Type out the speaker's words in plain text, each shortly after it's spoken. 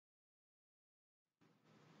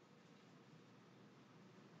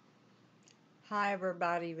Hi,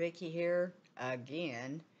 everybody. Vicky here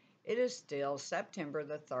again. It is still September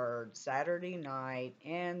the 3rd, Saturday night,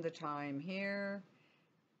 and the time here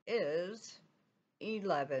is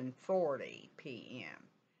 11:40 p.m.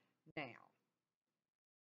 Now,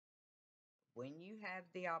 when you have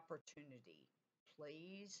the opportunity,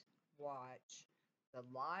 please watch the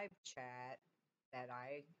live chat that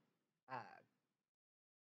I uh,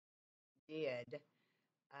 did.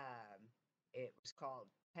 Um, it was called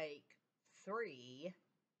Take Three,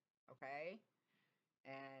 okay?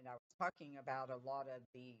 And I was talking about a lot of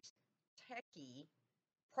these techie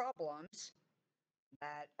problems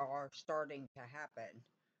that are starting to happen,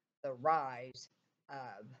 the rise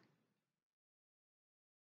of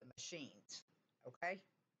the machines. Okay?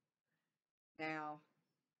 Now,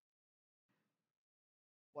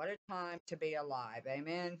 what a time to be alive.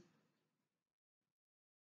 Amen?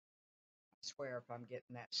 I swear if I'm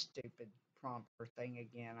getting that stupid prompter thing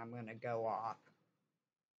again, I'm going to go off.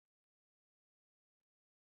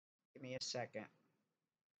 Give me a second.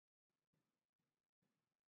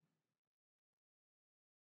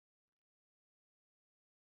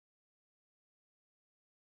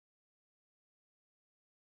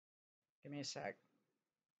 Give me a sec.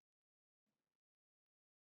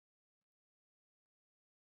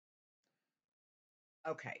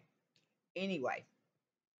 Okay. Anyway,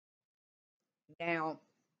 now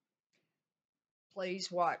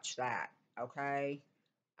please watch that. Okay?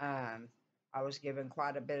 Um, I was given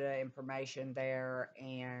quite a bit of information there,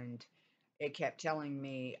 and it kept telling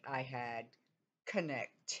me I had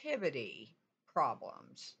connectivity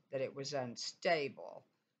problems, that it was unstable.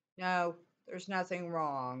 No, there's nothing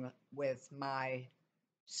wrong with my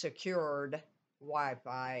secured Wi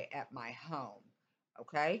Fi at my home.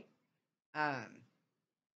 Okay? Um,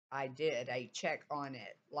 I did a check on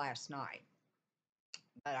it last night,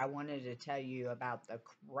 but I wanted to tell you about the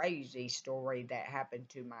crazy story that happened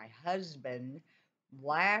to my husband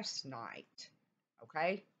last night.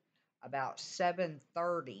 Okay? About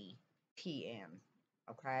 7:30 p.m.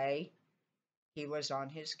 Okay? He was on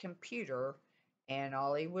his computer and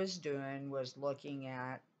all he was doing was looking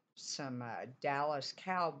at some Dallas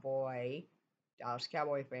Cowboy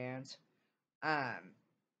fans, um,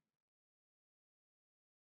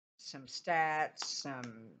 some stats,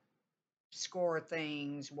 some score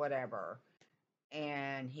things, whatever.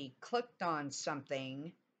 And he clicked on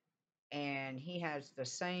something, and he has the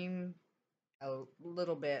same, a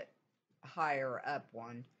little bit higher up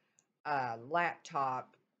one,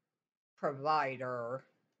 laptop provider,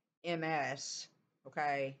 MS,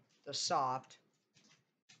 okay, the soft,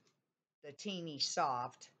 the teeny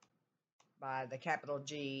soft, by the capital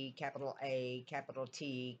G, capital A, capital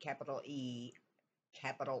T, capital E,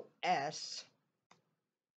 capital S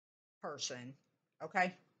person,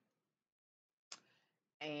 okay?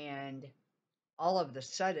 And all of the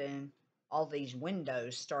sudden, all these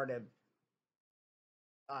windows started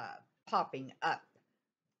uh, popping up,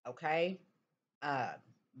 okay? Uh,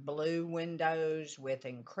 Blue windows with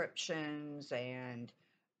encryptions and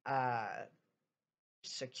uh,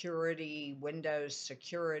 Windows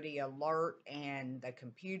security alert, and the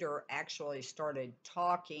computer actually started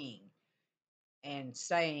talking and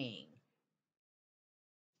saying,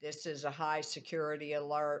 "This is a high security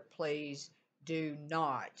alert. Please do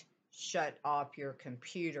not shut off your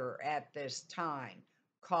computer at this time.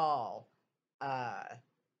 Call uh,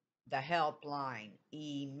 the helpline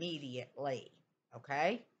immediately."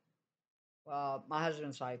 Okay? Well, my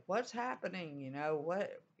husband's like, "What's happening?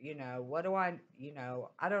 What do I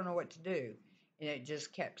don't know what to do." And it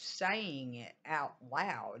just kept saying it out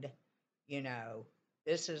loud, you know,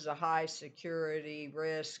 "This is a high security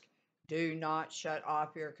risk. Do not shut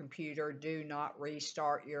off your computer. Do not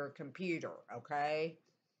restart your computer." Okay.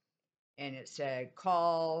 And it said,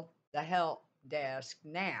 "Call the help desk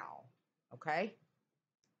now." Okay.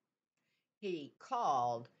 He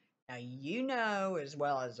called. Now, you know as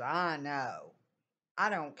well as I know, I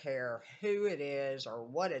don't care who it is or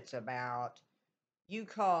what it's about. You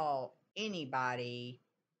call anybody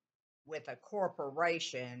with a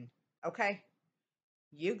corporation, okay?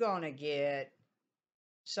 You're going to get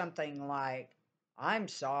something like, "I'm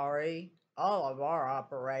sorry, all of our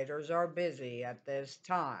operators are busy at this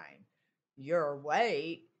time. Your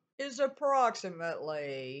wait is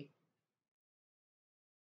approximately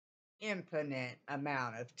infinite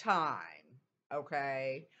amount of time."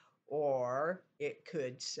 Okay? Or it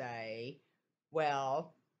could say,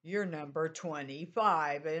 "Well, you're number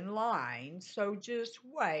 25 in line, so just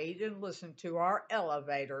wait and listen to our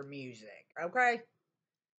elevator music." Okay?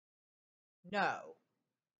 No.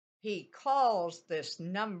 He calls this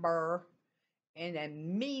number and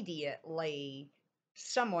immediately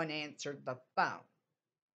someone answered the phone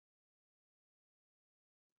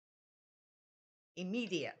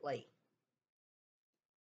immediately.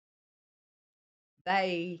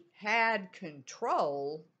 They had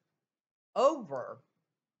control over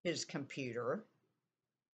his computer,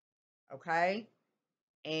 okay?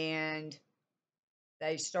 And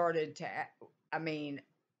they started to, I mean,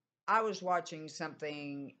 I was watching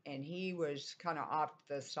something and he was kind of off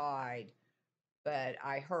to the side, but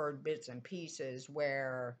I heard bits and pieces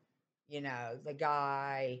where, the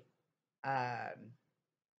guy, um,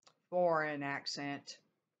 foreign accent,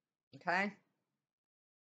 okay?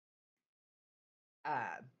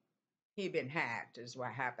 Uh, he'd been hacked, is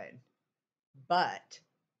what happened. But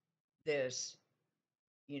this,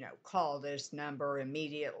 call this number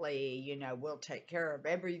immediately, we'll take care of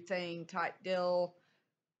everything type deal.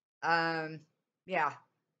 Um, yeah,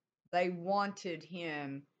 they wanted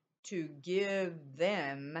him to give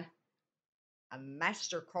them a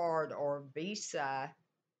MasterCard or Visa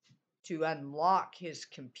to unlock his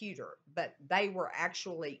computer, but they were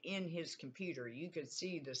actually in his computer. You could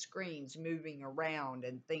see the screens moving around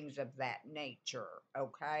and things of that nature,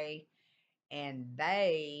 okay? And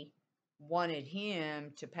they wanted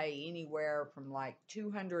him to pay anywhere from like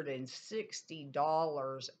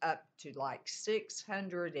 $260 up to like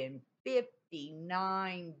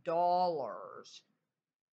 $659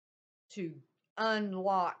 to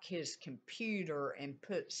unlock his computer and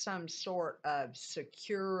put some sort of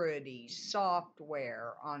security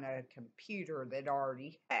software on a computer that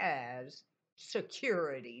already has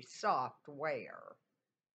security software.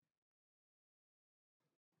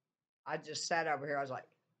 I just sat over here. I was like,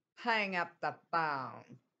 hang up the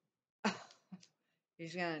phone.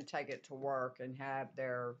 He's going to take it to work and have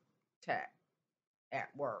their tech at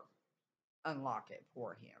work unlock it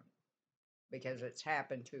for him because it's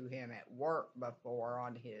happened to him at work before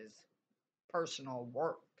on his personal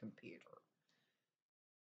work computer.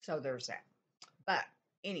 So there's that. But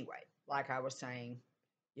anyway, like I was saying,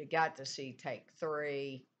 you got to see take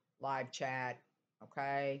 3 live chat,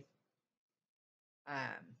 okay?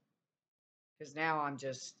 Because now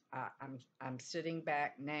I'm sitting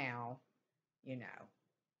back now, you know,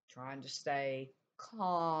 trying to stay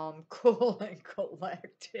calm, cool, and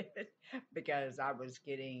collected because I was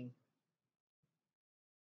getting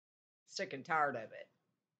sick and tired of it,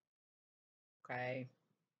 okay?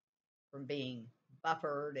 From being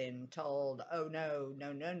buffered and told, oh no,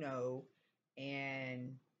 no, no, no.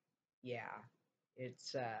 And yeah,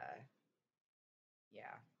 it's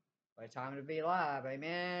yeah, what a time to be alive,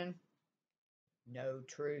 amen. No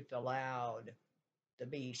truth allowed. The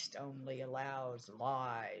beast only allows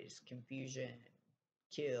lies, confusion,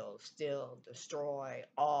 kill, steal, destroy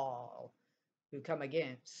all who come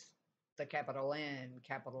against the capital N,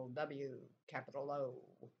 capital W, capital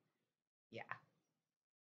O. Yeah,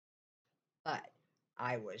 but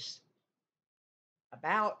I was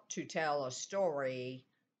about to tell a story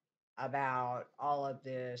about all of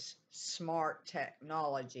this smart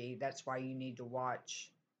technology. That's why you need to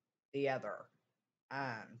watch the other.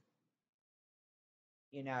 Um,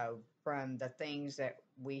 from the things that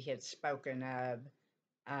we had spoken of.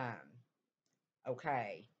 Um,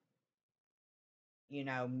 okay,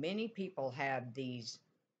 many people have these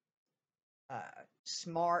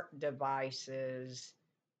smart devices,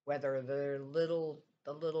 whether they're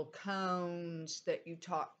the little cones that you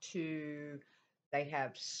talk to, they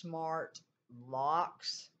have smart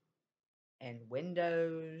locks and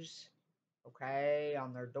windows, okay,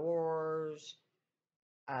 on their doors.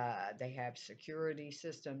 They have security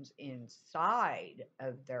systems inside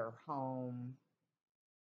of their home,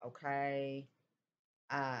 okay,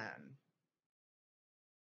 um,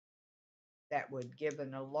 that would give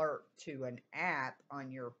an alert to an app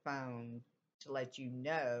on your phone to let you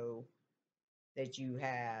know that you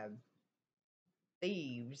have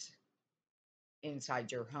thieves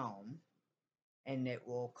inside your home, and it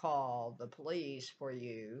will call the police for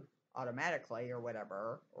you automatically or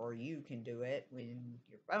whatever, or you can do it when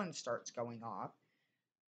your phone starts going off.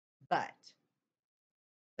 But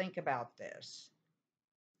think about this.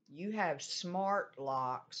 You have smart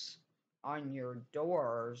locks on your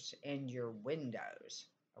doors and your windows,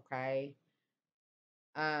 okay?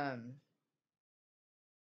 Um,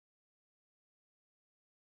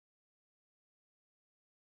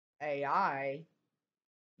 AI,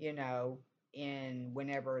 you know, in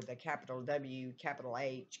whenever the capital W, capital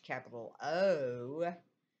H, capital O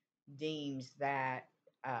deems that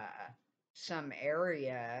some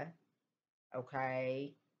area,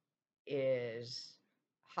 okay, is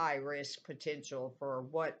high risk potential for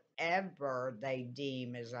whatever they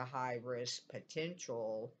deem as a high risk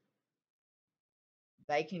potential,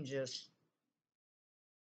 they can just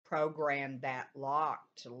program that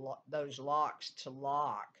those locks to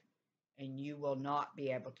lock, and you will not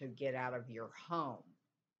be able to get out of your home.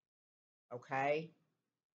 Okay?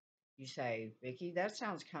 You say, Vicky, that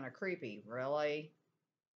sounds kind of creepy. Really?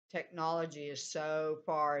 Technology is so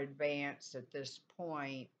far advanced at this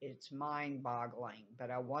point, it's mind boggling.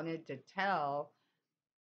 But I wanted to tell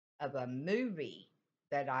of a movie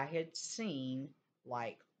that I had seen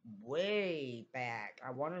like way back.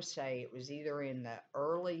 I want to say it was either in the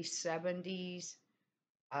early 70s.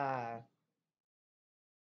 Uh,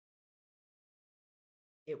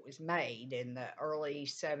 it was made in the early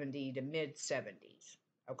 70s to mid 70s.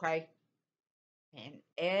 Okay. And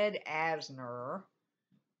Ed Asner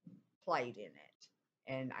played in it.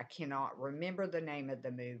 And I cannot remember the name of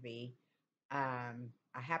the movie. I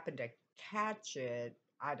happened to catch it,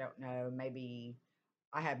 I don't know, maybe,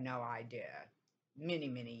 I have no idea, many,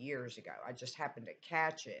 many years ago. I just happened to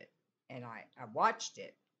catch it and I watched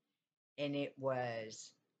it. And it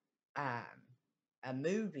was um, a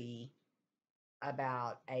movie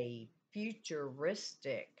about a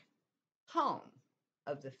futuristic home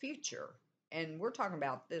of the future. And we're talking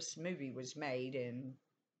about this movie was made in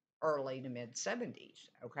early to mid 70s,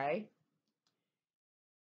 okay?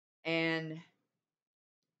 And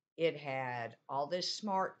it had all this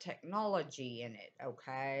smart technology in it,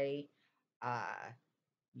 okay? Uh,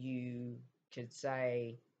 you could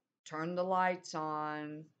say, turn the lights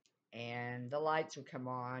on, and the lights would come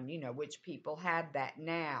on, which people have that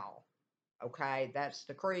now, okay? That's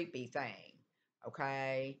the creepy thing,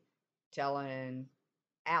 okay? Telling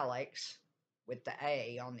Alex with the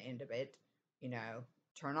A on the end of it, you know,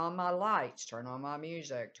 turn on my lights, turn on my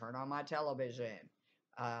music, turn on my television,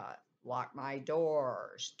 uh, lock my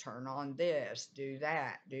doors, turn on this, do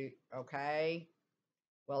that, okay?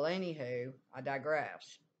 Well, anywho, I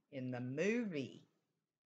digress. In the movie,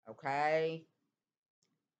 okay,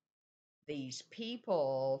 these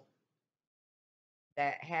people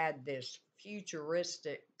that had this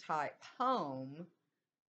futuristic type home,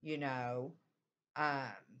 you know,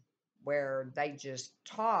 um, where they just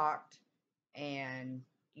talked and,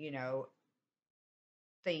 you know,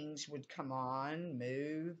 things would come on,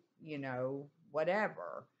 move,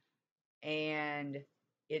 whatever. And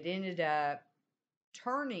it ended up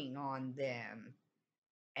turning on them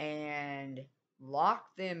and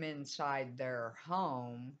locked them inside their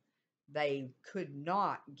home. They could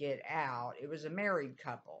not get out. It was a married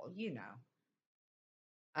couple,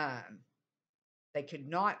 Um, they could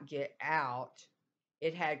not get out.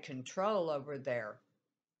 It had control over their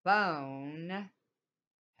phone.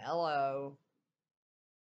 Hello.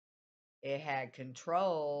 It had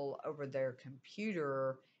control over their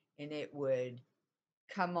computer, and it would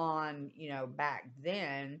come on, back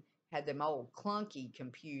then had them old clunky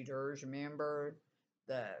computers, remember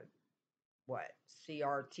the what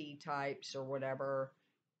CRT types or whatever,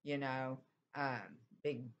 you know,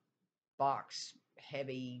 big box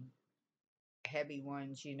heavy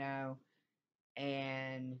ones,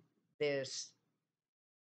 and this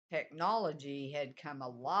technology had come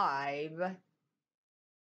alive,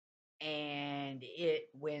 and it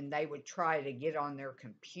when they would try to get on their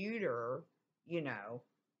computer, you know,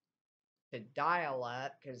 to dial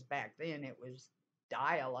up, because back then it was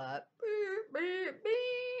dial up,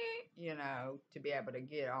 to be able to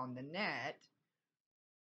get on the net.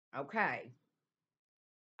 Okay.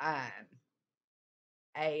 Um,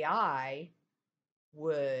 AI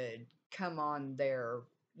would come on their,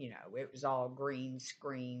 it was all green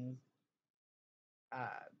screen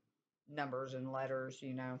uh, numbers and letters,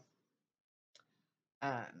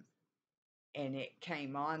 um, and it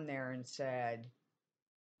came on there and said,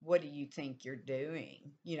 what do you think you're doing?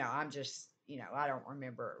 I'm just, I don't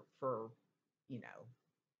remember you know,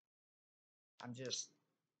 I'm just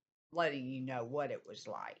letting you know what it was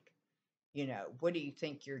like. What do you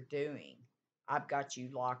think you're doing? I've got you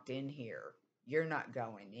locked in here. You're not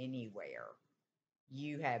going anywhere.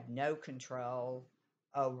 You have no control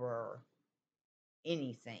over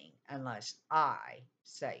anything unless I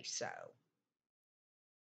say so.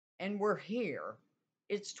 And we're here.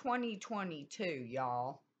 It's 2022,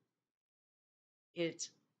 y'all. It's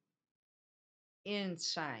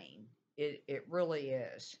insane. It really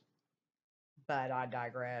is. But I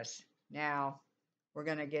digress. Now, we're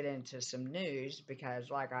going to get into some news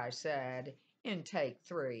because, like I said in take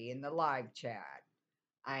 3 in the live chat,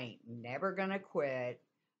 I ain't never going to quit.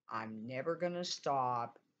 I'm never going to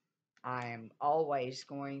stop. I am always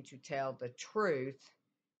going to tell the truth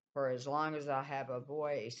for as long as I have a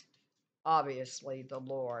voice. Obviously, the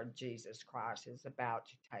Lord Jesus Christ is about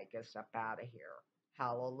to take us up out of here.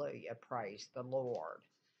 Hallelujah. Praise the Lord.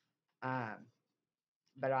 Um,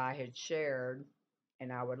 but I had shared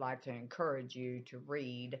And I would like to encourage you to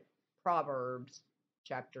read Proverbs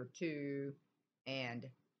chapter 2 and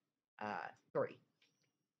 3.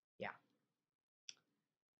 Yeah.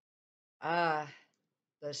 Uh,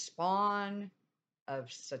 the spawn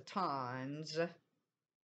of Satan's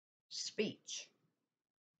speech.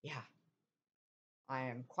 Yeah. I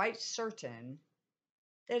am quite certain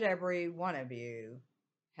that every one of you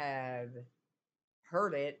have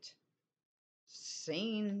heard it,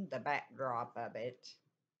 seen the backdrop of it.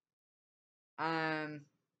 Um,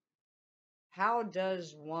 how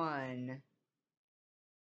does one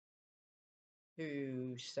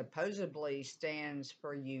who supposedly stands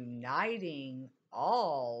for uniting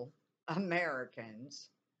all Americans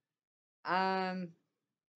um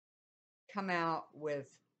come out with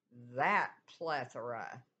that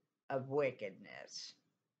plethora of wickedness?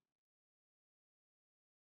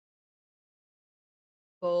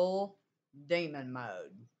 Full demon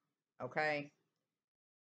mode. Okay?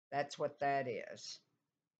 That's what that is.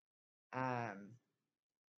 Um,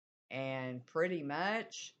 and pretty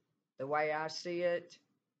much the way I see it,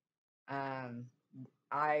 um,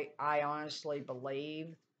 I honestly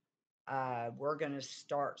believe we're going to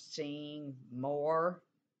start seeing more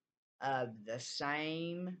of the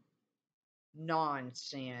same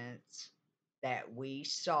nonsense that we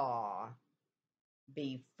saw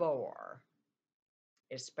before,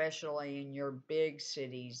 especially in your big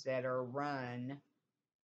cities that are run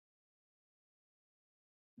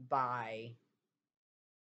by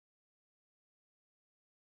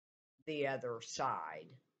the other side,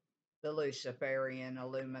 the Luciferian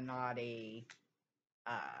Illuminati,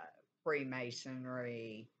 uh,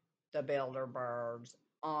 Freemasonry, the Bilderbergs,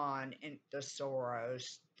 on and the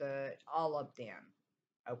Soros, the all of them.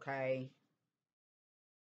 Okay,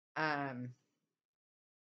 um,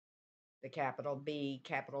 the capital B,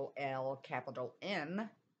 capital L, capital M.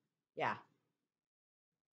 Yeah,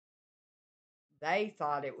 they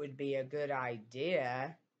thought it would be a good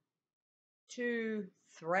idea to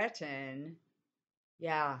threaten,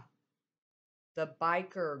 yeah, the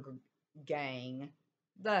biker gang,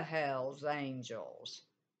 the Hells Angels.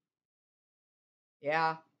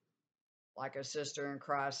 Yeah, like a sister in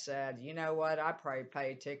Christ said, you know what? I probably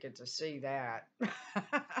pay a ticket to see that.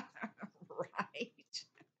 Right.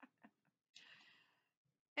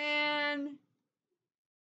 And,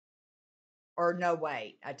 or no,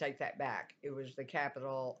 wait, I take that back. It was the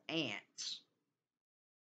capital Ants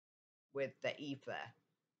with the EFA.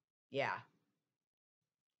 Yeah.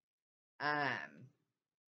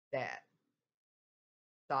 That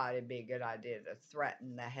thought it'd be a good idea to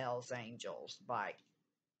threaten the Hells Angels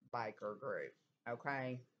biker group.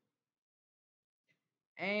 Okay.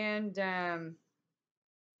 And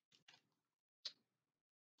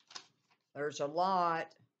there's a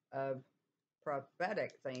lot of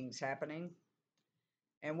prophetic things happening.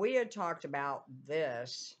 And we had talked about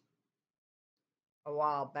this a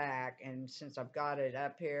while back, and since I've got it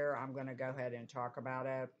up here, I'm going to go ahead and talk about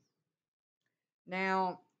it.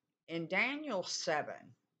 Now, in Daniel 7,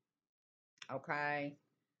 okay,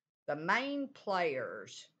 the main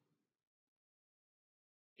players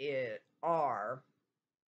are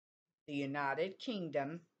the United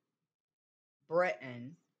Kingdom,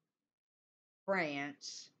 Britain,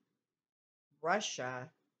 France,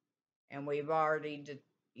 Russia, and we've already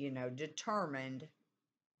determined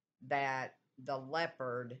that the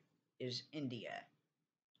leopard is India.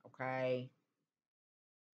 Okay.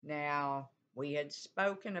 Now, we had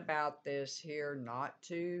spoken about this here not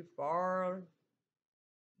too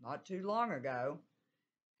long ago,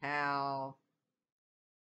 how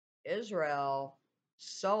Israel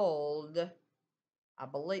sold, I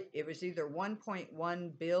believe it was either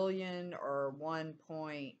 1.1 billion or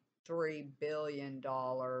 1.3 billion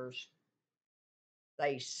dollars.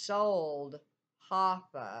 They sold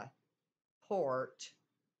Haifa port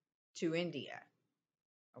to India.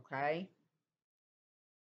 Okay?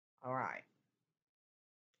 All right.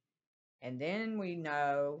 And then we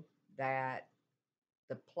know that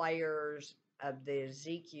the players of the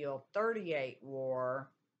Ezekiel 38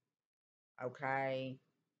 war, okay,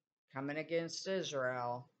 coming against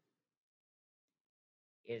Israel,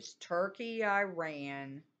 is Turkey,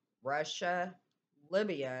 Iran, Russia,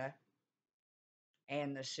 Libya,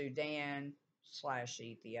 and the Sudan /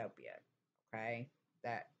 Ethiopia. Okay,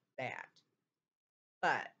 that.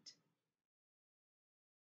 But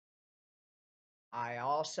I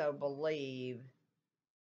also believe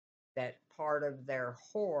that part of their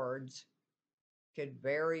hordes could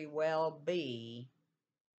very well be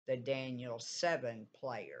the Daniel 7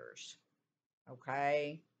 players.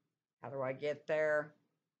 Okay? How do I get there?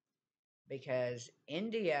 Because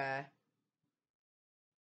India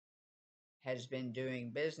has been doing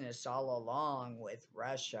business all along with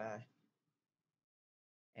Russia,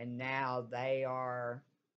 and now they are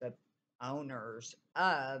the owners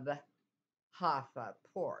of Haifa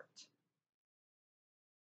Port.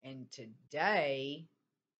 And today,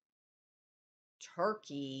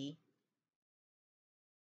 Turkey,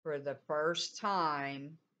 for the first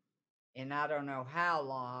time in I don't know how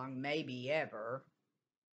long, maybe ever,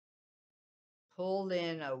 pulled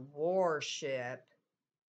in a warship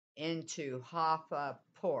into Haifa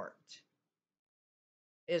Port,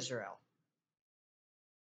 Israel.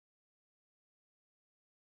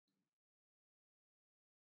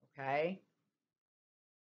 Okay?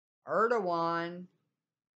 Erdogan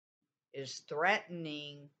is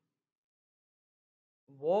threatening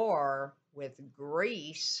war with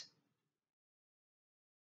Greece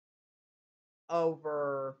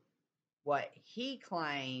over what he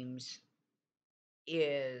claims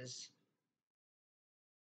is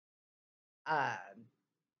uh,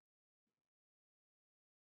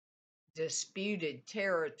 disputed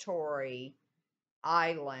territory,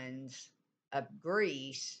 islands of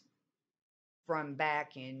Greece from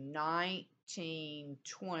back in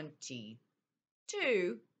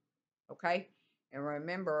 1922. Okay. And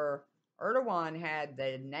remember, Erdogan had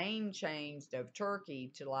the name changed of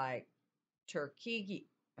Turkey to like Turkey.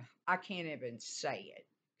 I can't even say it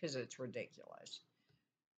because it's ridiculous.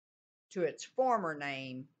 To its former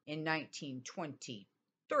name in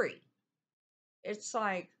 1923. It's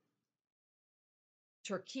like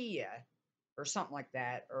Turkiya or something like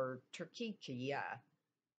that, or Turkiya.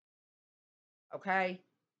 Okay.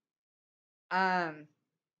 Um,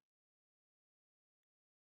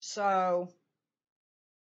 so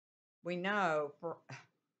we know for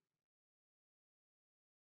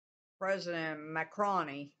President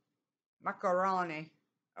Macaroni,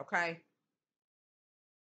 okay,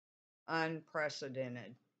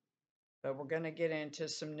 unprecedented. But we're going to get into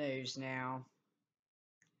some news now.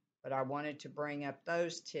 But I wanted to bring up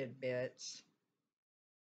those tidbits.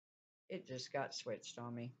 It just got switched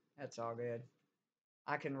on me. That's all good.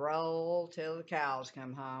 I can roll till the cows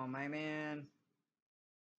come home. Amen.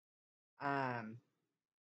 Um,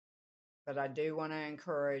 but I do want to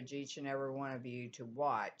encourage each and every one of you to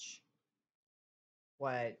watch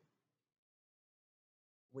what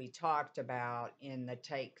we talked about in the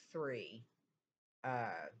Take 3 uh,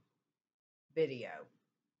 video.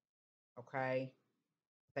 Okay?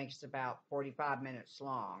 I think it's about 45 minutes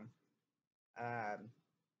long. Let's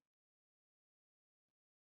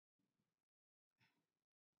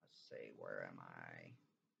see, where am I?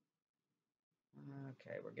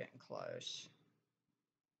 Okay, we're getting close.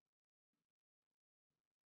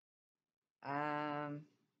 Um,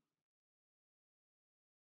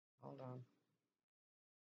 Hold on.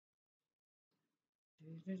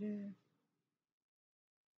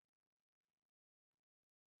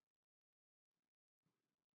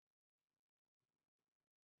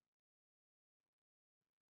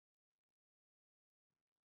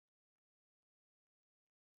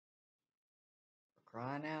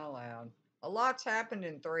 Crying out loud. A lot's happened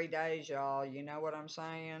in 3 days, y'all. You know what I'm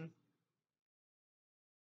saying?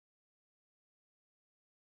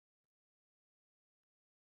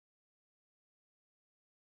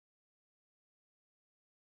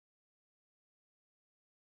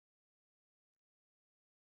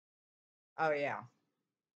 Oh, yeah.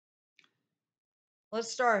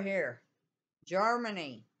 Let's start here.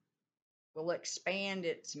 Germany will expand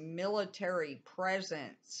its military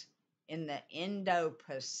presence in the Indo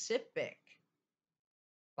Pacific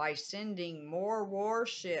by sending more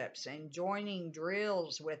warships and joining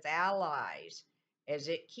drills with allies as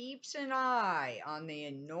it keeps an eye on the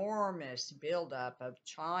enormous buildup of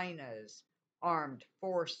China's armed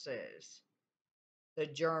forces, the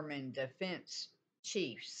German defense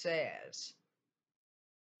chief says.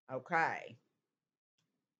 Okay.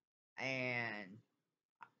 And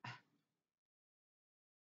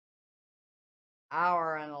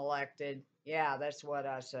our unelected, yeah, that's what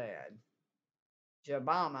I said.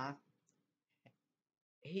 Obama,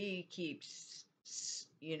 he keeps,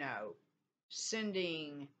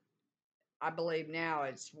 sending, I believe now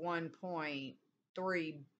it's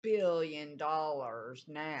 $1.3 billion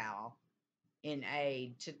now in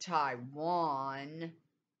aid to Taiwan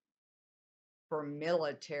for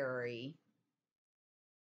military.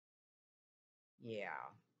 Yeah.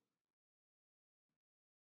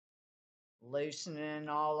 Loosening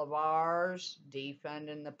all of ours,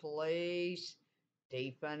 defunding the police,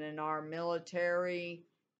 defunding our military,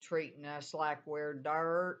 treating us like we're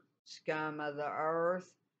dirt, scum of the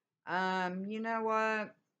earth. You know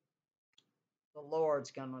what? The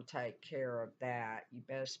Lord's going to take care of that. You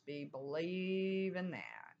best be believing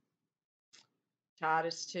that.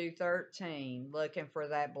 Titus 2:13, looking for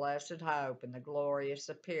that blessed hope and the glorious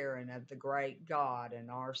appearing of the great God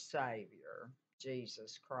and our Savior,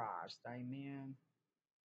 Jesus Christ. Amen.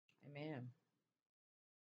 Amen.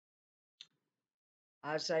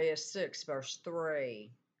 Isaiah 6, verse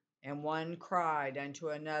 3. And one cried unto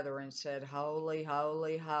another and said, Holy,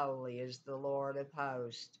 holy, holy is the Lord of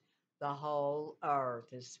hosts. The whole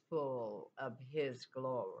earth is full of his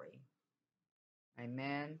glory.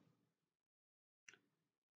 Amen.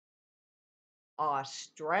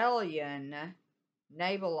 Australian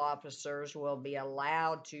naval officers will be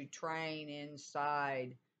allowed to train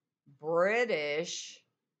inside British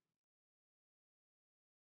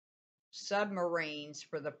submarines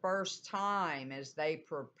for the first time as they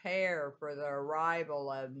prepare for the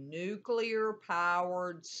arrival of nuclear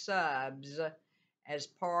powered subs as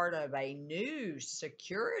part of a new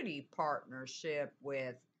security partnership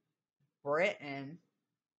with Britain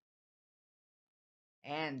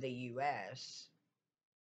and the US.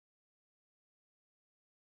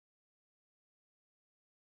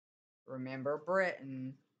 Remember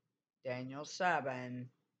Britain, Daniel 7,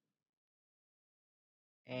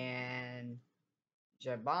 and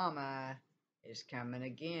Jabama is coming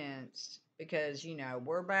against, because,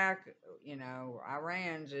 we're back,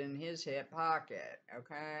 Iran's in his hip pocket,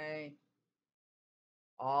 okay?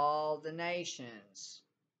 All the nations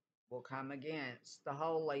will come against the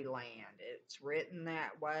Holy Land. It's written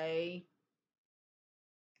that way,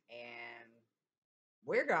 and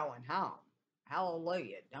we're going home.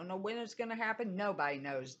 Hallelujah. Don't know when it's going to happen. Nobody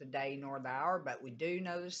knows the day nor the hour, but we do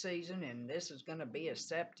know the season, and this is going to be a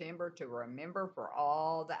September to remember for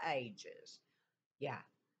all the ages. Yeah,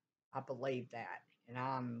 I believe that. And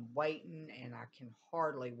I'm waiting, and I can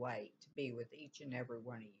hardly wait to be with each and every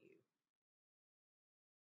one of you.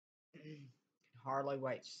 Can hardly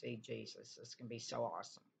wait to see Jesus. It's going to be so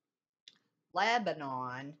awesome.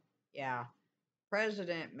 Lebanon, yeah.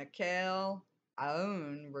 President Michael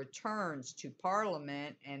Aoun returns to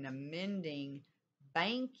Parliament and amending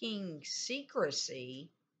banking secrecy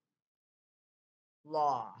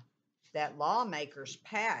law that lawmakers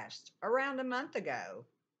passed around a month ago.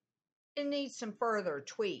 It needs some further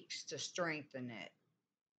tweaks to strengthen it.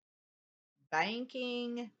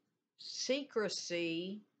 Banking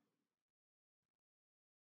secrecy,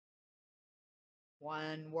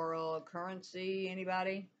 one world currency,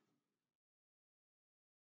 anybody?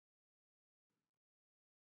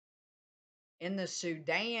 In the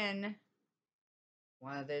Sudan,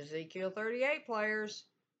 one of the Ezekiel 38 players,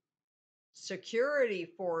 security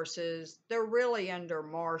forces, they're really under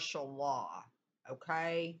martial law,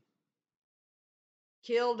 okay?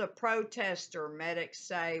 Killed a protester, medics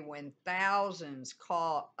say, when thousands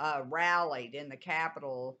rallied in the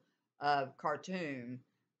capital of Khartoum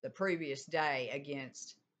the previous day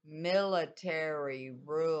against military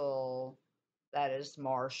rule, that is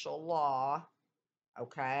martial law,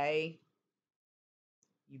 okay?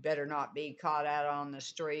 You better not be caught out on the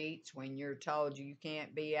streets when you're told you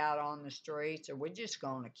can't be out on the streets, or we're just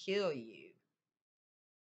going to kill you.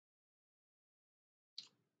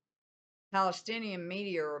 Palestinian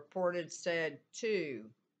media reported said two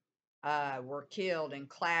were killed in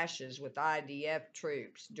clashes with IDF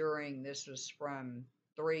troops this was from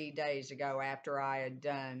 3 days ago after I had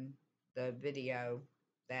done the video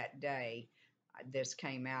that day. This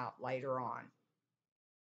came out later on.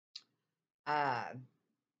 Uh,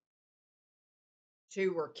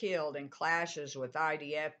 Two were killed in clashes with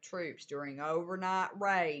IDF troops during overnight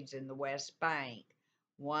raids in the West Bank.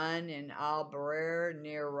 One in Al Barir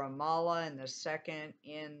near Ramallah, and the second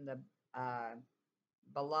in the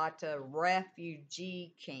Balata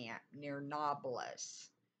refugee camp near Nablus.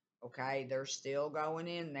 Okay, they're still going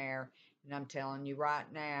in there. And I'm telling you right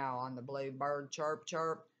now, on the Bluebird Chirp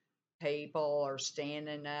Chirp, people are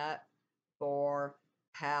standing up for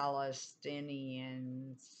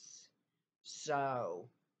Palestinians. So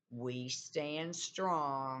we stand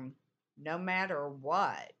strong no matter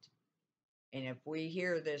what. And if we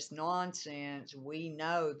hear this nonsense, we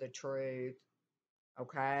know the truth,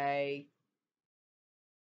 okay?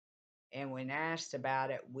 And when asked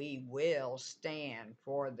about it, we will stand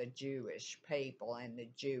for the Jewish people and the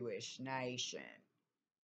Jewish nation.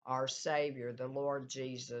 Our Savior, the Lord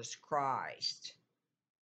Jesus Christ.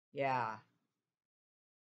 Yeah.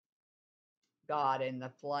 God in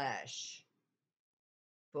the flesh.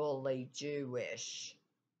 Fully Jewish.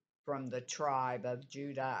 From the tribe of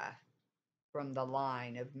Judah. From the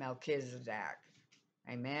line of Melchizedek.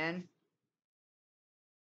 Amen.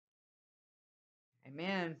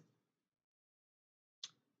 Amen.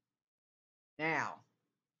 Now,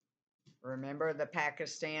 remember the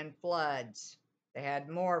Pakistan floods. They had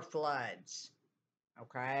more floods.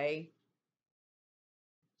 Okay?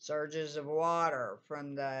 Surges of water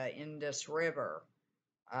from the Indus River,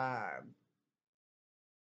 uh,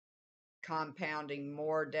 compounding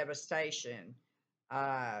more devastation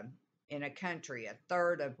uh, in a country, a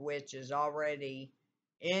third of which is already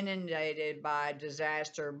inundated by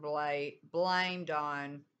disaster blamed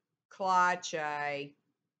on climate.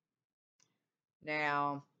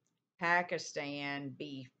 Now, Pakistan,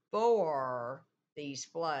 before these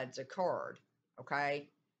floods occurred, okay?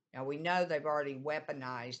 Now, we know they've already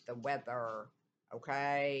weaponized the weather,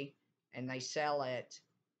 okay? And they sell it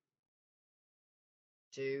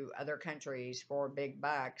to other countries for big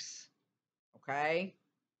bucks, okay?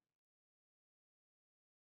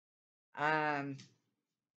 Um,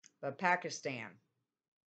 but Pakistan,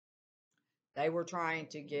 they were trying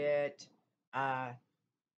to get uh,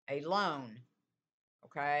 a loan,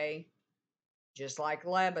 okay? Just like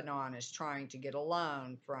Lebanon is trying to get a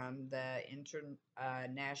loan from the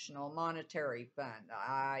International Monetary Fund, the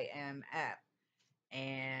IMF.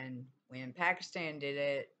 And when Pakistan did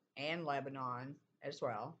it, and Lebanon as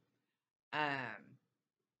well, um,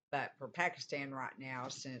 but for Pakistan right now,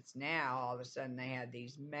 since now all of a sudden they had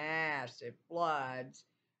these massive floods,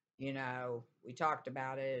 we talked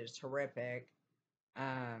about it, it's horrific.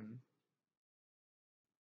 Um,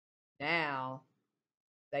 Now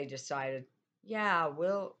they decided, yeah,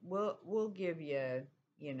 we'll give you,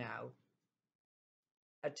 you know,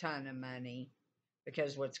 a ton of money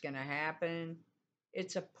because what's going to happen?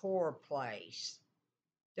 It's a poor place.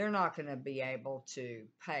 They're not going to be able to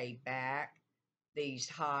pay back these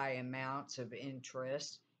high amounts of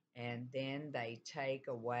interest, and then they take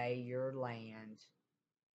away your land.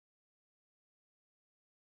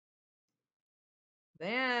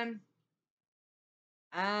 Then,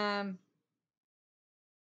 um,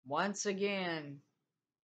 once again,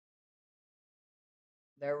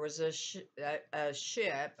 there was a ship,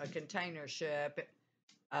 a container ship,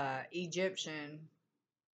 Egyptian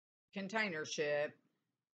container ship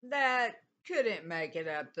that couldn't make it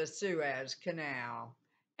up the Suez Canal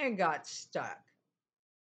and got stuck.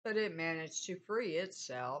 But it managed to free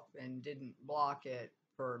itself and didn't block it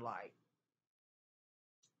for like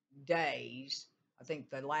days. I think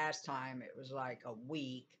the last time it was like a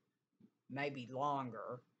week, maybe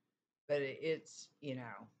longer. But it's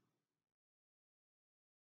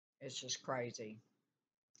just crazy.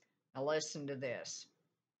 Now, listen to this.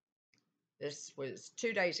 This was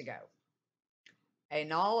 2 days ago.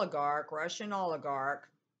 An oligarch, Russian oligarch,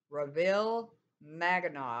 Ravil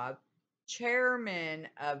Maganov, chairman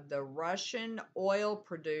of the Russian oil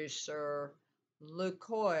producer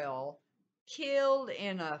Lukoil, killed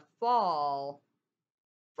in a fall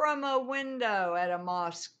from a window at a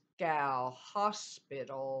Moscow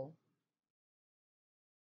hospital.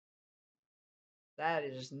 That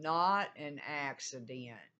is not an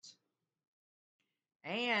accident.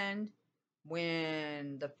 And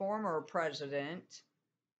when the former president,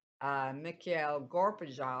 Mikhail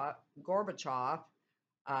Gorbachev,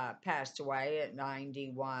 passed away at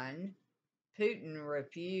 91, Putin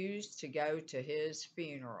refused to go to his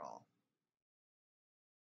funeral.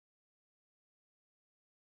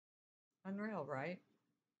 Unreal, right?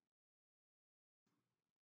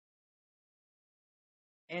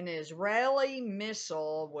 An Israeli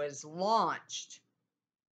missile was launched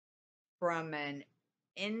from an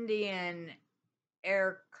Indian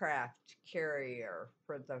aircraft carrier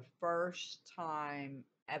for the first time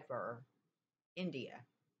ever. India.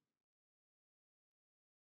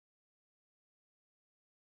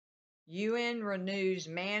 UN renews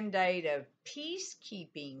mandate of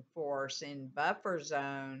peacekeeping force in buffer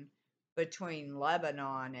zone between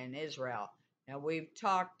Lebanon and Israel. Now, we've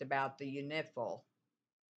talked about the UNIFIL,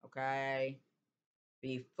 okay,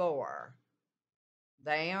 before.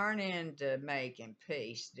 They aren't into making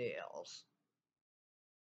peace deals.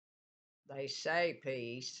 They say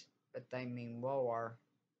peace, but they mean war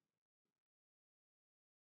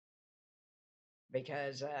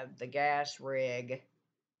because of the gas rig,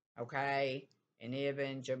 okay? And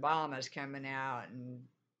even Obama's coming out and,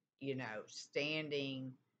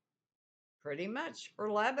 standing pretty much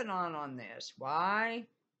for Lebanon on this. Why?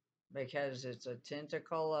 Because it's a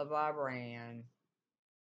tentacle of Iran.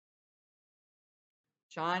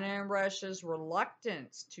 China and Russia's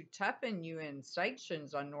reluctance to toughen UN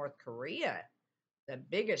sanctions on North Korea, the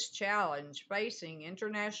biggest challenge facing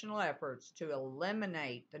international efforts to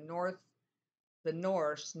eliminate the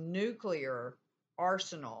North's nuclear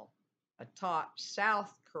arsenal, a top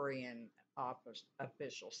South Korean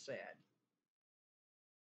official said.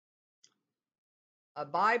 A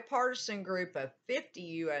bipartisan group of 50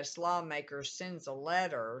 U.S. lawmakers sends a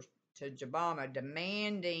letter to Obama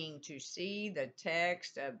demanding to see the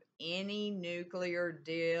text of any nuclear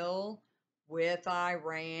deal with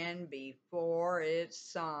Iran before it's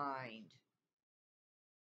signed.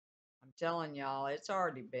 I'm telling y'all, it's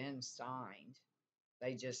already been signed.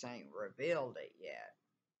 They just ain't revealed it yet.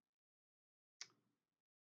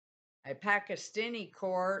 A Pakistani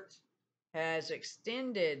court has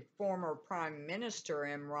extended former Prime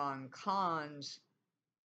Minister Imran Khan's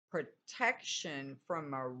protection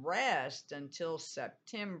from arrest until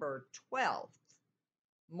September 12th,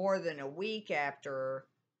 more than a week after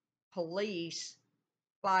police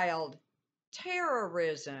filed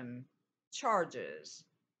terrorism charges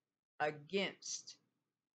against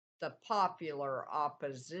the popular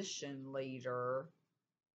opposition leader.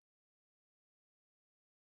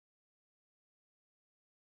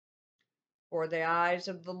 For the eyes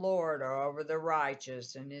of the Lord are over the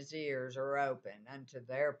righteous, and his ears are open unto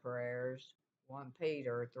their prayers. 1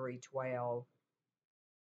 Peter 3:12.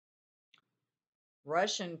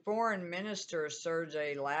 Russian Foreign Minister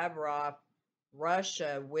Sergei Lavrov,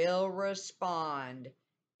 Russia will respond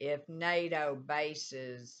if NATO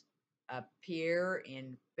bases appear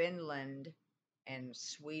in Finland and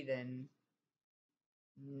Sweden,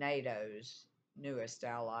 NATO's newest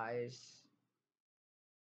allies.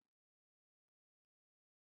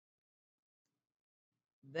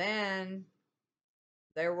 Then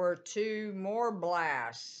there were 2 more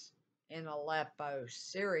blasts in Aleppo,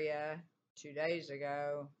 Syria, 2 days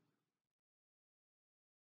ago.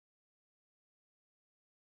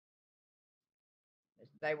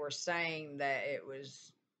 They were saying that it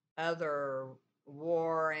was other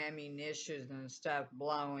war ammunition and stuff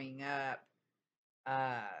blowing up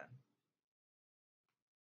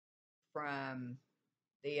from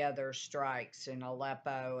the other strikes in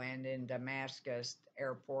Aleppo and in Damascus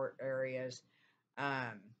airport areas.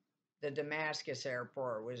 Um, the Damascus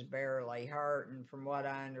airport was barely hurt, and from what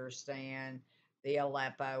I understand, the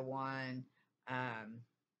Aleppo one,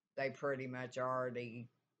 they pretty much already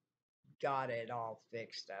got it all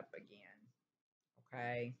fixed up again.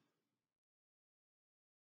 Okay.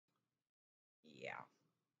 Yeah.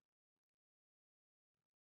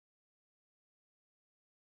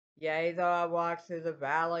 Yea, though I walk through the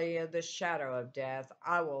valley of the shadow of death,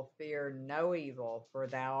 I will fear no evil, for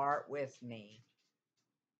thou art with me.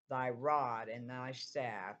 Thy rod and thy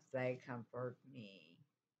staff, they comfort me.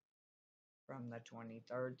 From the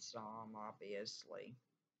 23rd Psalm, obviously.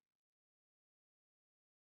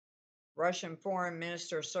 Russian Foreign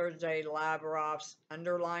Minister Sergei Lavrov's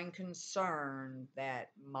underlying concern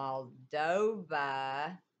that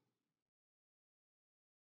Moldova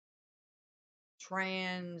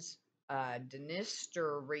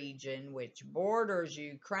Transnistria region, which borders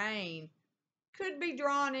Ukraine, could be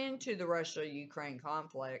drawn into the Russia-Ukraine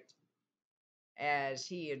conflict as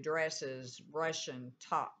he addresses Russian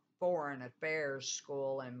top foreign affairs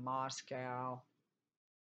school in Moscow.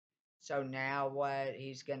 So now what?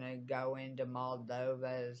 He's going to go into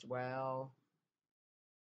Moldova as well.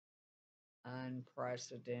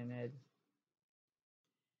 Unprecedented.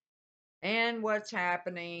 And what's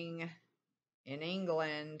happening in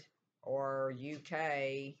England or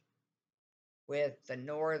UK with the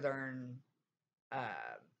northern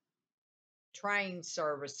train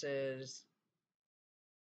services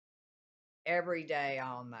every day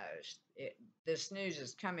almost. This news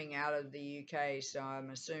is coming out of the UK, so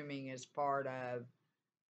I'm assuming it's part of,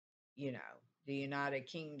 the United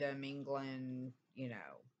Kingdom, England, in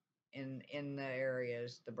the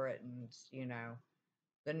areas, the Britons,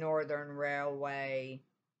 the Northern Railway.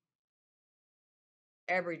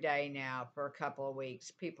 Every day now for a couple of weeks,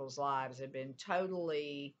 people's lives have been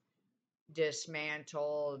totally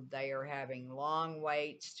dismantled. They are having long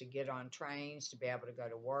waits to get on trains to be able to go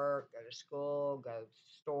to work, go to school, go to the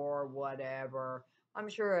store, whatever. I'm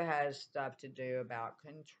sure it has stuff to do about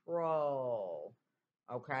control.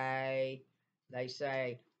 Okay. They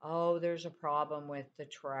say, oh, there's a problem with the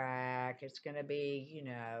track. It's going to be,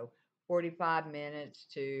 45 minutes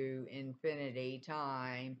to infinity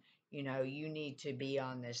time. You need to be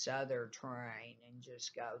on this other train and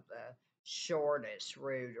just go the shortest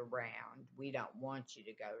route around. We don't want you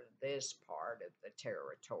to go to this part of the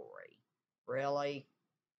territory. Really?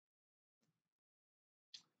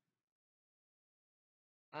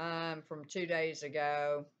 From 2 days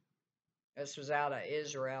ago, this was out of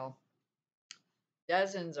Israel.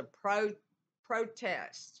 Dozens of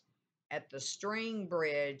protests at the String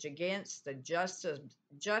Bridge against the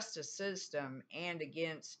justice system and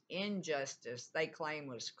against injustice they claim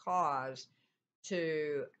was caused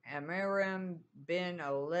to Amiram bin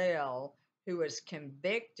Olil, who was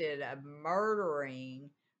convicted of murdering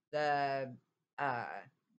the uh,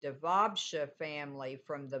 Devabsha family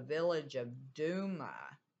from the village of Duma.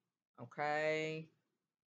 Okay.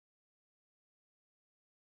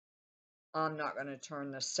 I'm not going to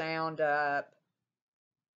turn the sound up,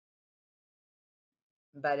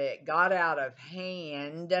 but it got out of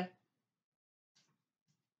hand,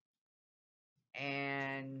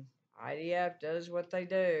 and IDF does what they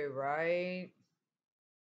do, right?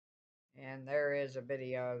 And there is a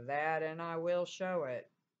video of that, and I will show it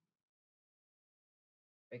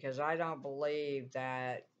because I don't believe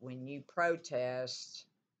that when you protest,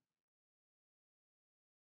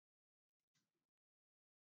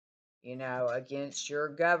 against your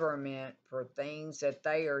government for things that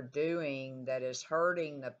they are doing that is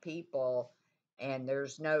hurting the people, and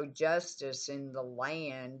there's no justice in the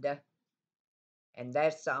land, and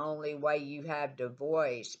that's the only way you have to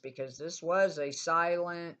voice, because this was a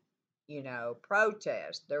silent,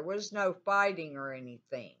 protest. There was no fighting or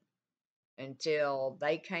anything until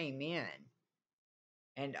they came in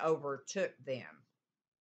and overtook them.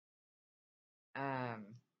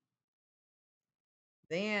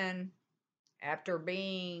 Then, after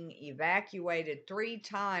being evacuated 3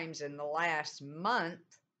 times in the last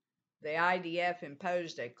month, the IDF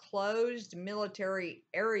imposed a closed military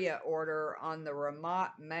area order on the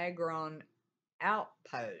Ramat Magron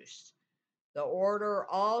outpost. The order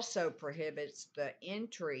also prohibits the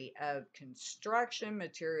entry of construction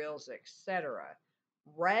materials, etc.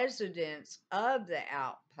 Residents of the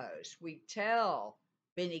outpost, we tell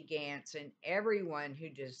Benny Gantz and everyone who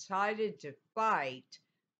decided to fight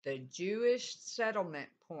the Jewish settlement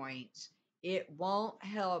points, it won't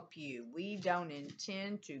help you. We don't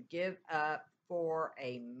intend to give up for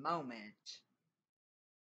a moment.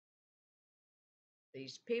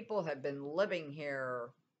 These people have been living here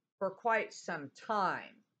for quite some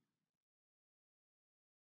time.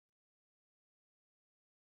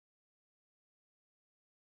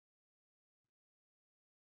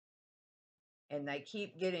 And they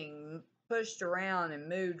keep getting pushed around and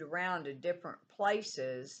moved around to different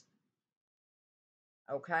places.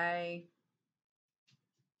 Okay?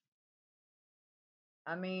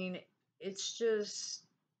 I mean, it's just,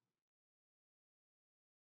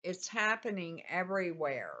 it's happening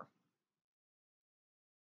everywhere.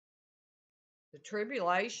 The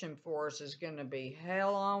tribulation force is going to be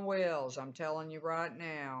hell on wheels, I'm telling you right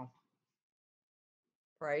now.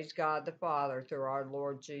 Praise God the Father through our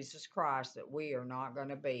Lord Jesus Christ that we are not going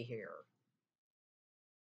to be here.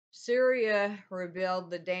 Syria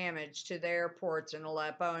revealed the damage to the airports in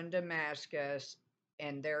Aleppo and Damascus,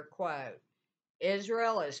 and their quote,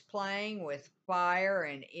 Israel is playing with fire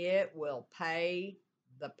and it will pay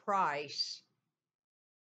the price.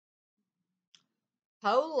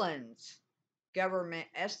 Poland's government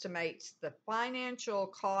estimates the financial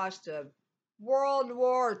cost of World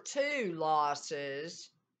War II losses,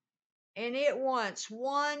 and it wants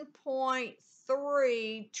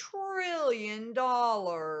 $1.3 trillion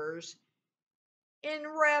in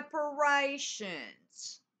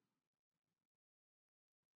reparations.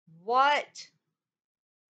 What?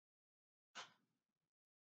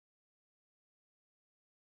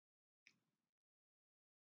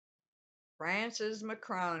 Francis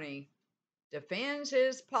Macron defends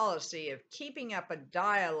his policy of keeping up a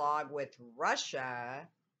dialogue with Russia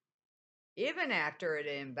even after it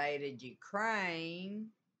invaded Ukraine,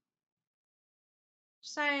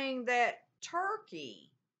 saying that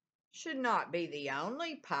Turkey should not be the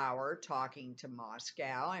only power talking to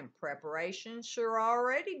Moscow, and preparations should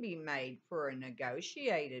already be made for a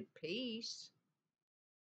negotiated peace.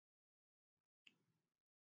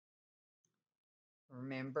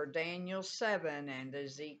 Remember Daniel 7 and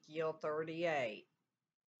Ezekiel 38.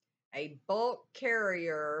 A bulk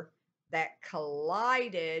carrier that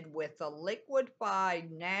collided with a liquefied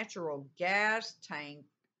natural gas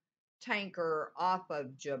tanker off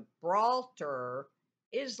of Gibraltar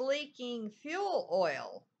is leaking fuel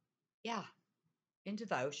oil. Yeah, into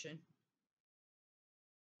the ocean.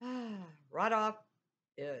 Right off,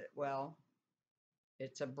 well,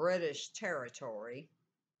 it's a British territory.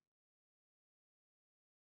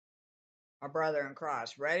 Our brother in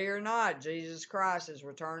Christ, ready or not, Jesus Christ is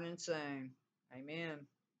returning soon. Amen.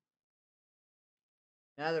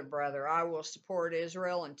 Another brother, I will support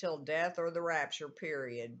Israel until death or the rapture,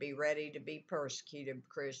 period. Be ready to be persecuted,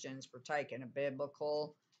 Christians, for taking a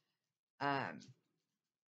biblical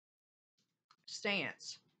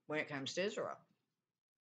stance when it comes to Israel.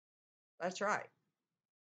 That's right.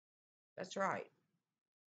 That's right.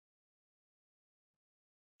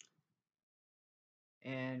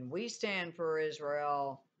 And we stand for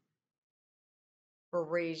Israel for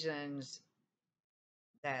reasons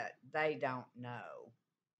that they don't know.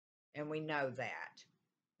 And we know that.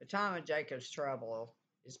 The time of Jacob's trouble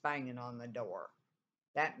is banging on the door.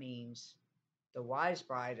 That means the wise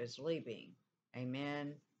bride is leaving.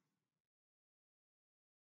 Amen.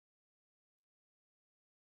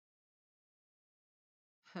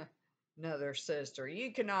 Another sister.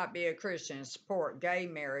 You cannot be a Christian and support gay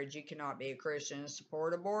marriage. You cannot be a Christian and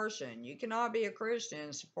support abortion. You cannot be a Christian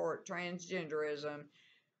and support transgenderism.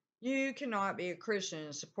 You cannot be a Christian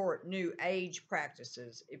and support new age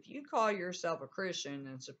practices. If you call yourself a Christian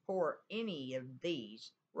and support any of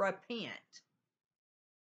these, repent.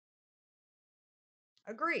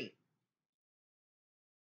 Agree.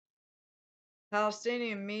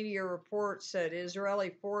 Palestinian media reports said Israeli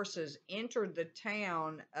forces entered the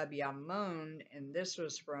town of Yamun, and this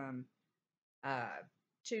was from uh,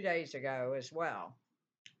 2 days ago as well,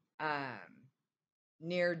 um,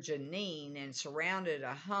 near Jenin, and surrounded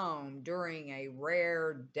a home during a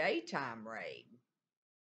rare daytime raid.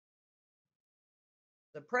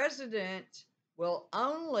 The president will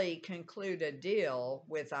only conclude a deal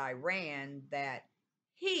with Iran that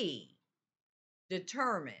he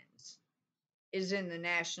determines is in the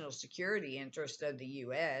national security interest of the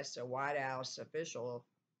U.S., a White House official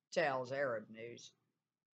tells Arab News.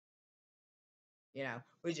 You know,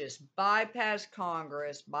 we just bypass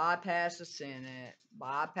Congress, bypass the Senate,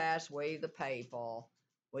 bypass we the people.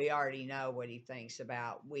 We already know what he thinks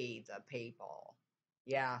about we the people.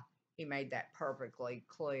 Yeah, he made that perfectly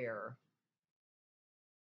clear.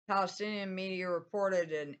 Palestinian media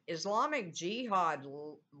reported an Islamic Jihad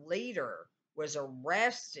leader was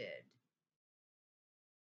arrested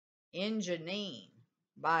in Jenin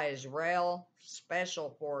by Israel Special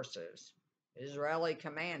Forces, Israeli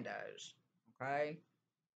commandos. Okay.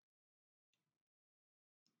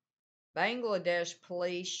 Bangladesh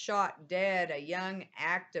police shot dead a young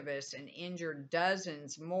activist and injured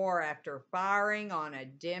dozens more after firing on a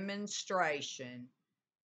demonstration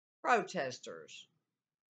protesters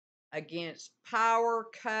against power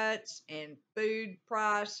cuts and food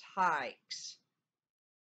price hikes.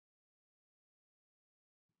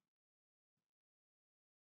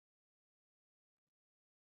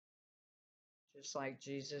 Just like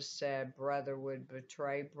Jesus said, brother would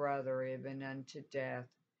betray brother even unto death.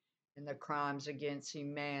 And the crimes against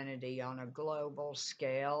humanity on a global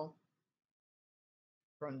scale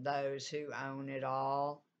from those who own it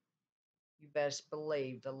all, you best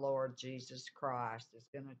believe the Lord Jesus Christ is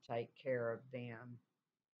going to take care of them.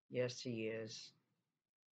 Yes, He is.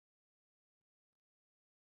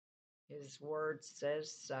 His word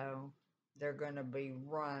says so. They're going to be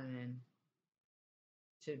running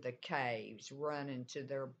to the caves, running to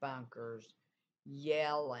their bunkers,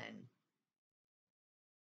 yelling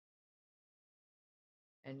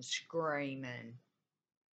and screaming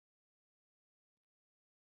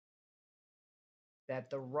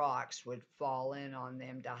that the rocks would fall in on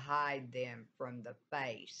them to hide them from the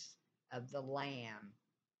face of the Lamb.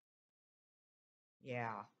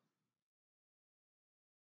 Yeah.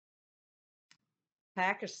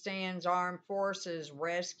 Pakistan's armed forces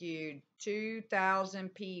rescued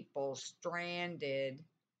 2,000 people stranded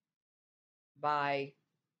by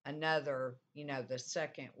another, the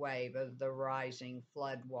second wave of the rising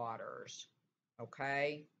floodwaters.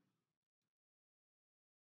 Okay?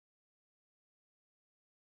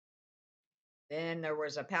 Then there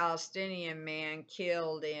was a Palestinian man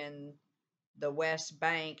killed in the West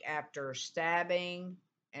Bank after stabbing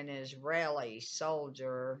an Israeli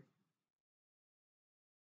soldier.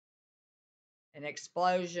 An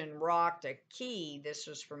explosion rocked a key, this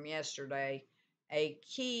was from yesterday, a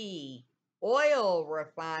key oil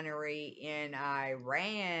refinery in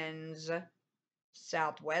Iran's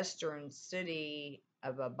southwestern city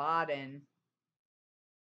of Abadan.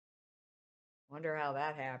 Wonder how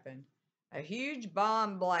that happened. A huge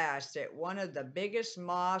bomb blast at one of the biggest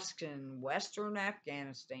mosques in western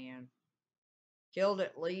Afghanistan killed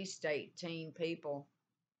at least 18 people.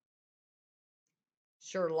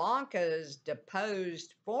 Sri Lanka's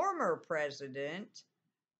deposed former president,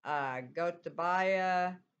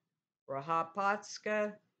 Gotabaya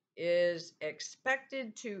Rajapaksa, is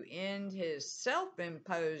expected to end his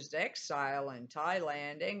self-imposed exile in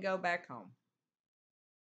Thailand and go back home.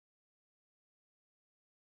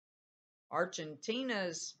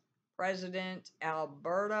 Argentina's President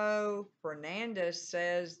Alberto Fernandez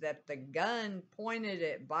says that the gun pointed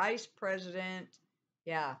at Vice President,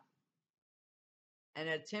 yeah, an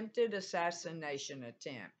attempted assassination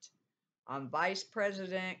attempt on Vice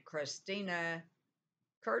President Cristina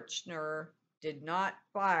Kirchner did not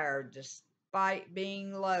fire despite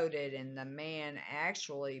being loaded, and the man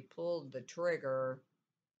actually pulled the trigger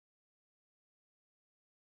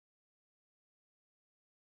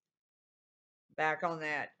back on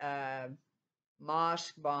that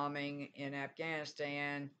mosque bombing in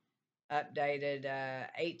Afghanistan, updated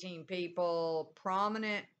 18 people,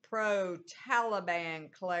 prominent pro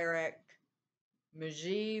Taliban cleric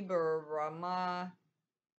Mujibur Rahman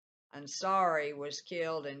Ansari was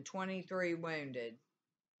killed and 23 wounded.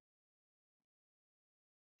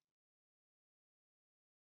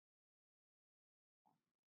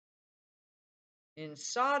 In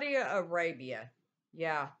Saudi Arabia,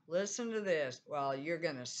 yeah, listen to this. Well, you're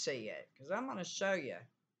going to see it because I'm going to show you.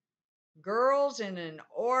 Girls in an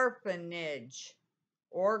orphanage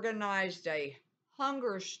organized a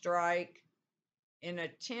hunger strike in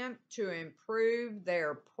attempt to improve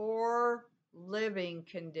their poor living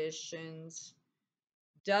conditions.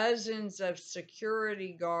 Dozens of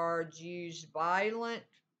security guards used violent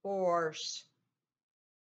force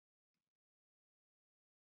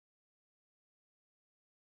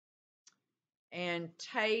and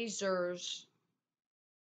tasers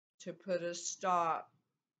to put a stop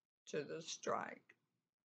to the strike.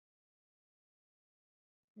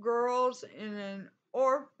 Girls in an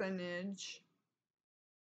orphanage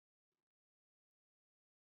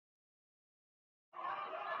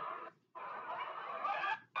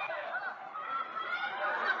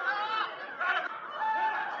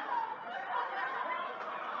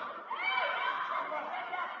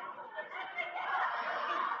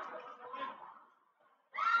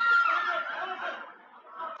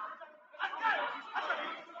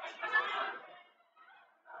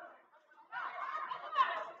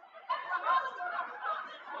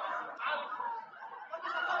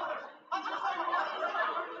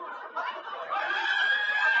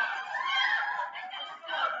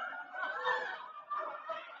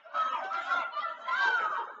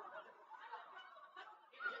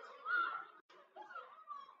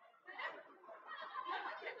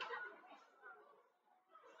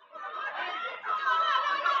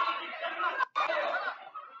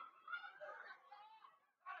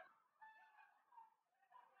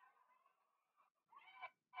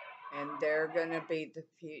and they're going to be the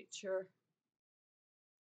future.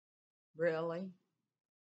 Really?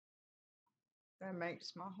 That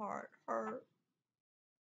makes my heart hurt.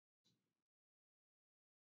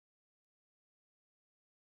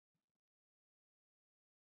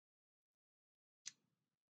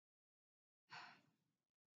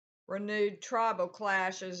 Renewed tribal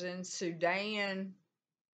clashes in Sudan.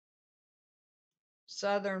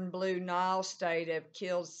 Southern Blue Nile State have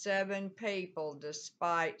killed 7 people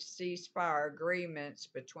despite ceasefire agreements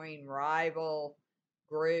between rival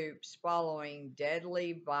groups following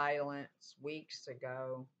deadly violence weeks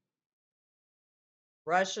ago.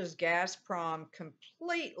 Russia's Gazprom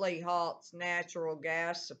completely halts natural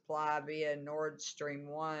gas supply via Nord Stream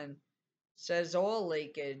 1, says oil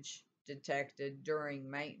leakage detected during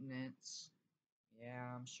maintenance.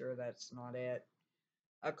 Yeah, I'm sure that's not it.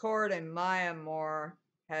 A court in Myanmar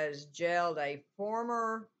has jailed a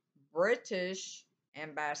former British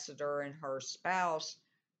ambassador and her spouse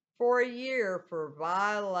for a year for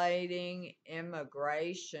violating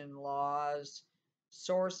immigration laws.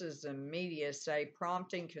 Sources and media say,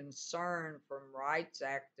 prompting concern from rights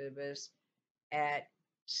activists at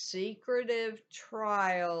secretive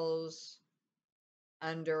trials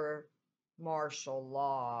under martial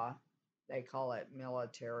law. They call it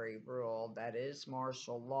military rule. That is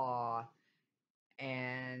martial law.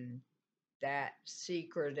 And that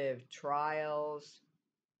secretive trials,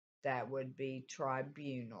 that would be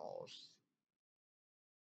tribunals.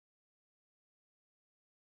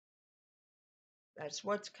 That's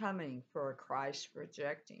what's coming for a Christ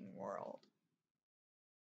rejecting world.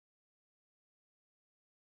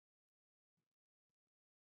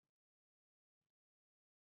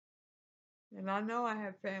 And I know I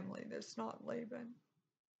have family that's not leaving.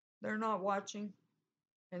 They're not watching.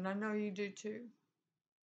 And I know you do too.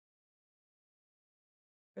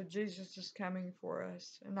 But Jesus is coming for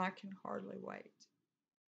us, and I can hardly wait.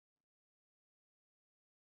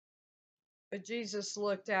 But Jesus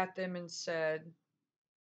looked at them and said,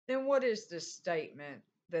 then what is this statement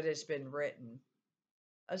that has been written?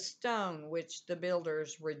 A stone which the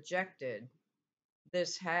builders rejected.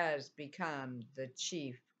 This has become the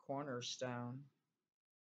chief cornerstone.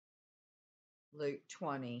 Luke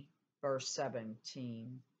 20, verse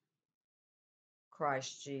 17.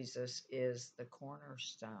 Christ Jesus is the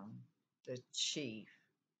cornerstone, the chief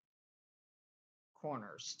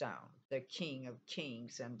cornerstone, the King of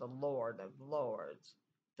kings and the Lord of lords,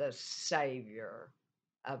 the Savior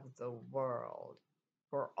of the world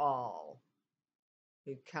for all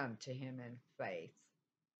who come to him in faith.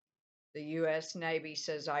 The U.S. Navy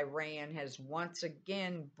says Iran has once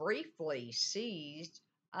again briefly seized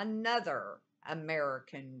another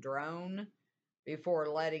American drone before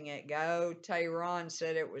letting it go. Tehran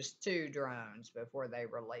said it was 2 drones before they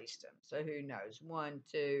released them. So who knows? 1,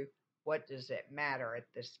 2, what does it matter at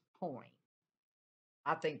this point?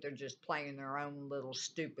 I think they're just playing their own little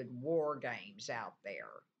stupid war games out there.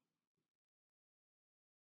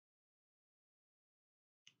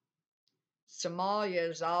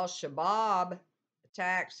 Somalia's Al-Shabaab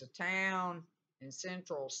attacks a town in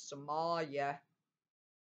central Somalia.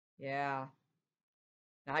 Yeah.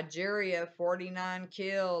 Nigeria, 49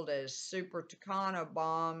 killed as Super Tucano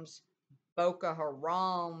bombs Boko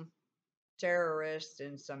Haram terrorists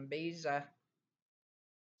in Sambisa.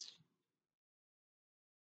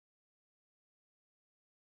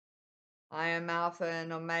 I am Alpha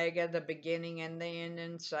and Omega, the beginning and the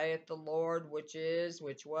ending, saith the Lord, which is,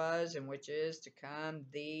 which was, and which is to come,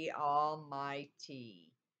 the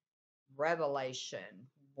Almighty. Revelation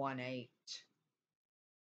 1:8.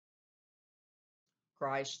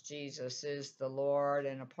 Christ Jesus is the Lord,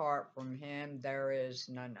 and apart from him there is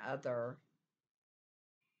none other.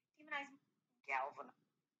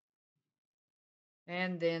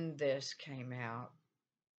 And then this came out.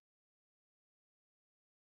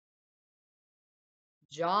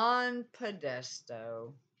 John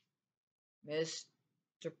Podesto, Mr.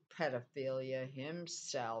 Pedophilia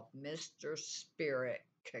himself, Mr. Spirit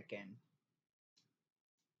Cooking,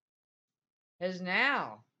 is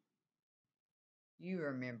now, you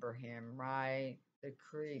remember him, right? The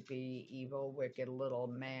creepy, evil, wicked little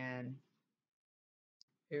man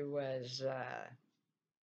who was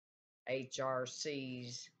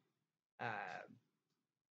HRC's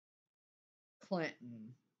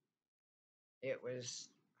Clinton. It was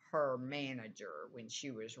her manager when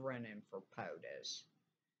she was running for POTUS.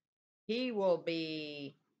 He will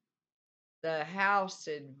be the House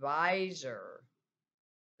advisor,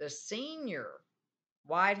 the senior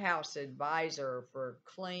White House advisor for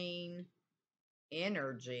clean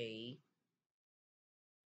energy.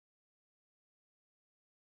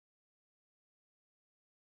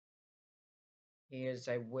 He is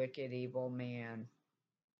a wicked, evil man.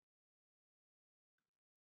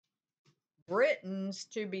 Britons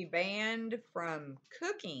to be banned from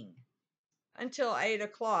cooking until 8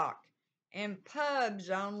 o'clock, and pubs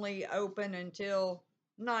only open until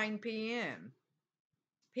 9 p.m.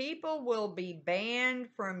 People will be banned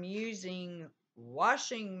from using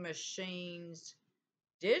washing machines,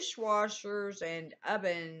 dishwashers, and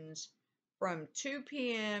ovens from 2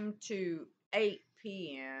 p.m. to 8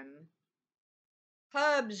 p.m.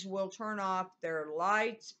 Pubs will turn off their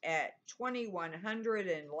lights at 2100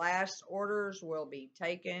 and last orders will be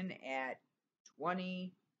taken at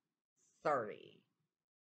 2030.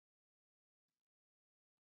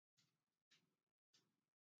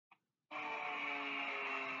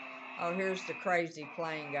 Oh, here's the crazy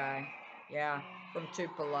plane guy. Yeah, from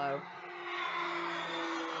Tupelo.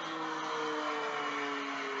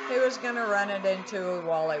 He was going to run it into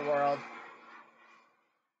Wally World.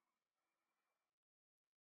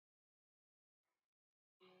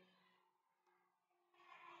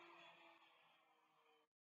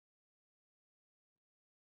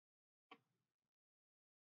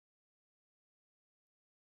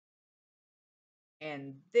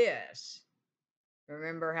 And this,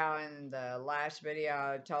 remember how in the last video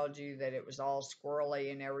I told you that it was all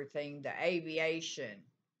squirrely and everything? The aviation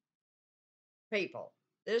people.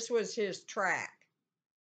 This was his track.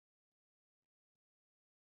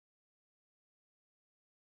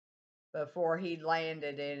 Before he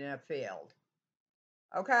landed in a field.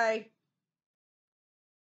 Okay?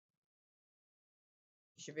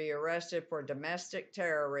 He should be arrested for domestic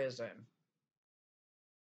terrorism.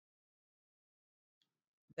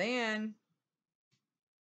 Then,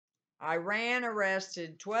 Iran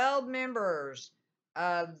arrested 12 members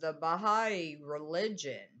of the Baha'i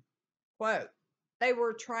religion. Quote, they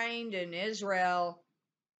were trained in Israel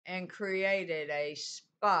and created a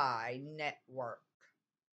spy network.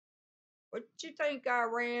 What do you think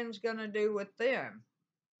Iran's going to do with them?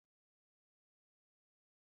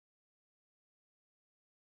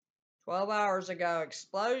 12 hours ago,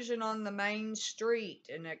 explosion on the main street.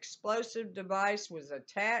 An explosive device was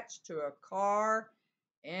attached to a car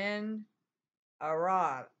in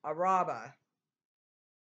Araba.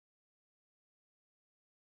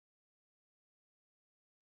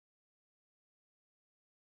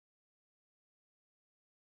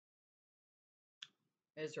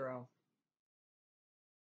 Israel.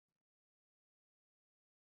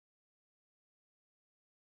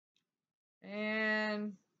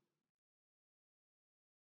 And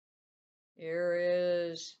here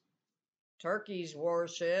is Turkey's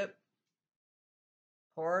warship,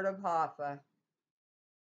 Port of Haifa.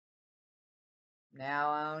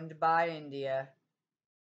 now owned by India.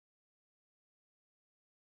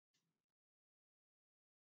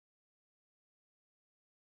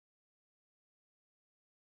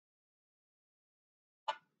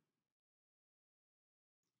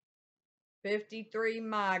 "53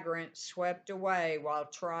 migrants swept away while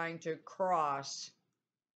trying to cross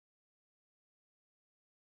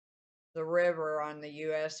the river on the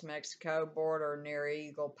U.S.-Mexico border near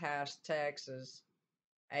Eagle Pass, Texas.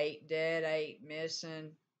 8 dead, 8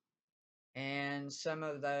 missing, and some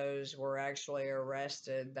of those were actually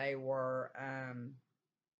arrested. They were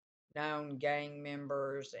known gang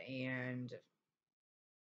members and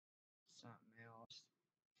something else.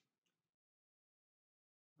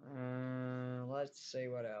 Let's see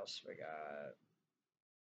what else we got.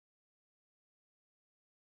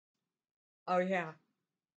 Oh, yeah.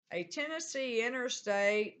 A Tennessee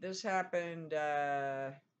interstate, this happened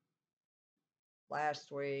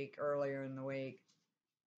last week, earlier in the week,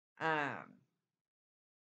 um,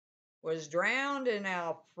 was drowned in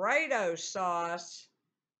Alfredo sauce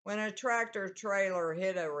when a tractor trailer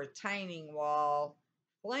hit a retaining wall,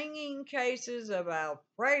 flinging cases of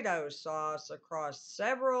Alfredo sauce across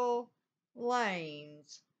several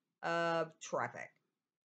lanes of traffic.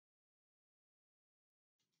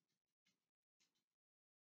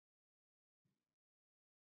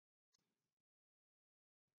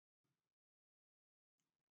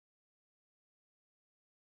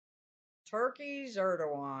 Turkey's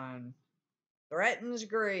Erdogan threatens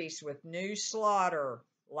Greece with new slaughter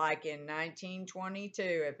like in 1922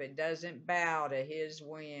 if it doesn't bow to his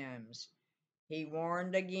whims. He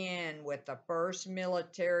warned again with the first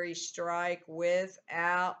military strike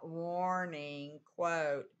without warning,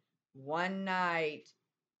 quote, "One night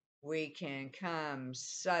we can come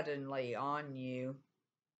suddenly on you."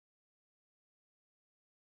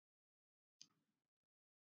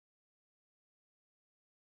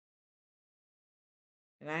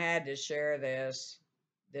 And I had to share this.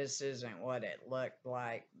 This isn't what it looked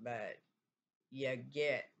like, but you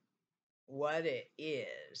get what it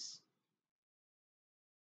is.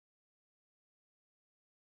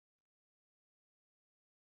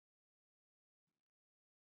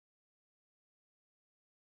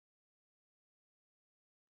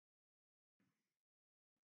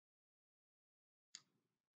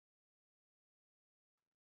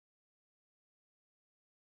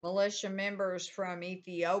 Militia members from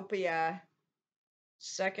Ethiopia,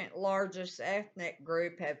 second largest ethnic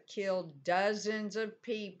group, have killed dozens of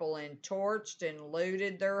people and torched and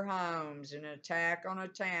looted their homes in an attack on a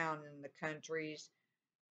town in the country's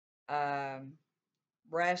um,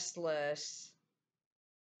 restless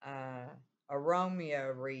uh,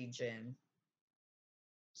 Oromia region.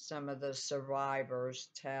 Some of the survivors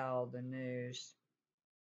tell the news.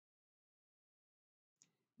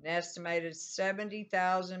 An estimated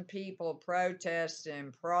 70,000 people protest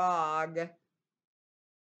in Prague.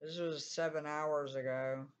 This was 7 hours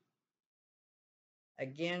ago.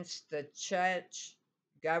 Against the Czech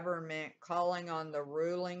government, calling on the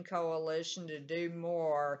ruling coalition to do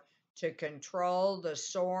more to control the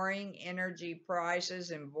soaring energy prices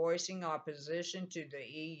and voicing opposition to the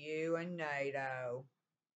EU and NATO.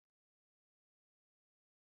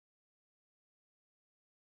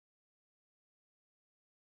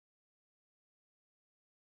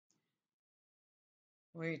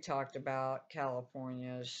 We talked about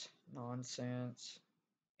California's nonsense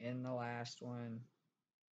in the last one.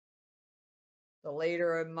 The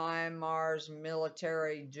leader of Myanmar's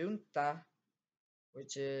military junta,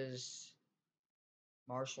 which is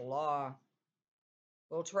martial law,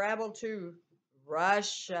 will travel to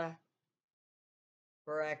Russia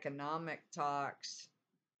for economic talks.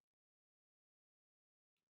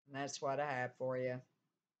 And that's what I have for you.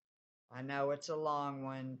 I know it's a long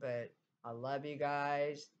one, but I love you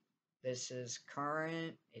guys. This is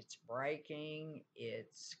current, it's breaking,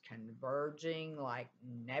 it's converging like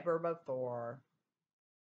never before.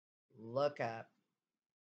 Look up.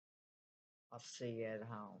 I'll see you at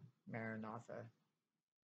home. Maranatha.